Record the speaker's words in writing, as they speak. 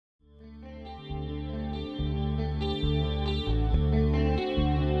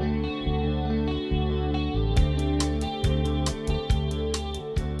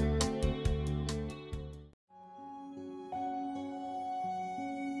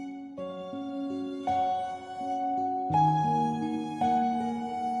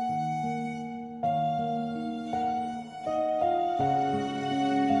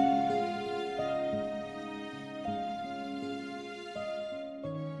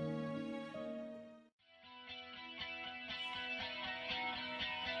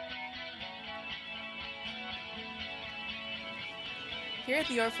Here at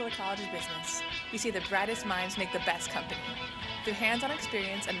the Orfalea College of Business, we see the brightest minds make the best company. Through hands-on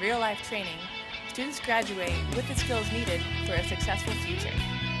experience and real-life training, students graduate with the skills needed for a successful future.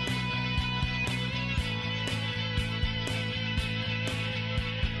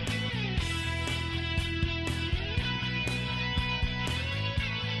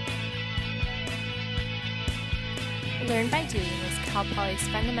 Learn by doing is Cal Poly's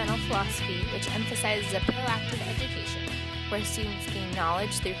fundamental philosophy, which emphasizes a proactive education, where students gain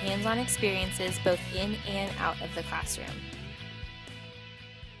knowledge through hands-on experiences both in and out of the classroom.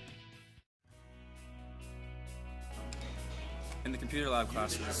 In the computer lab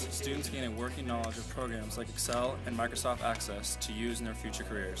classes, students gain a working knowledge of programs like Excel and Microsoft Access to use in their future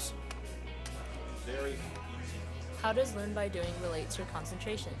careers. How does Learn by Doing relate to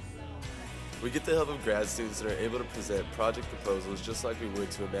concentration? We get the help of grad students that are able to present project proposals just like we would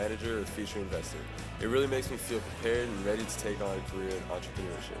to a manager or a future investor. It really makes me feel prepared and ready to take on a career in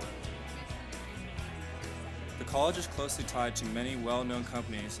entrepreneurship. The college is closely tied to many well-known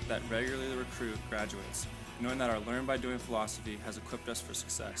companies that regularly recruit graduates, knowing that our Learn by Doing philosophy has equipped us for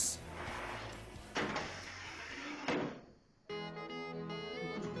success.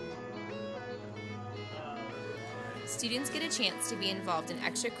 Students get a chance to be involved in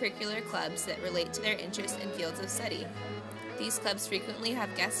extracurricular clubs that relate to their interests and fields of study. These clubs frequently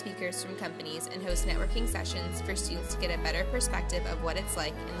have guest speakers from companies and host networking sessions for students to get a better perspective of what it's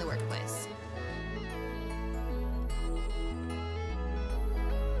like in the workplace.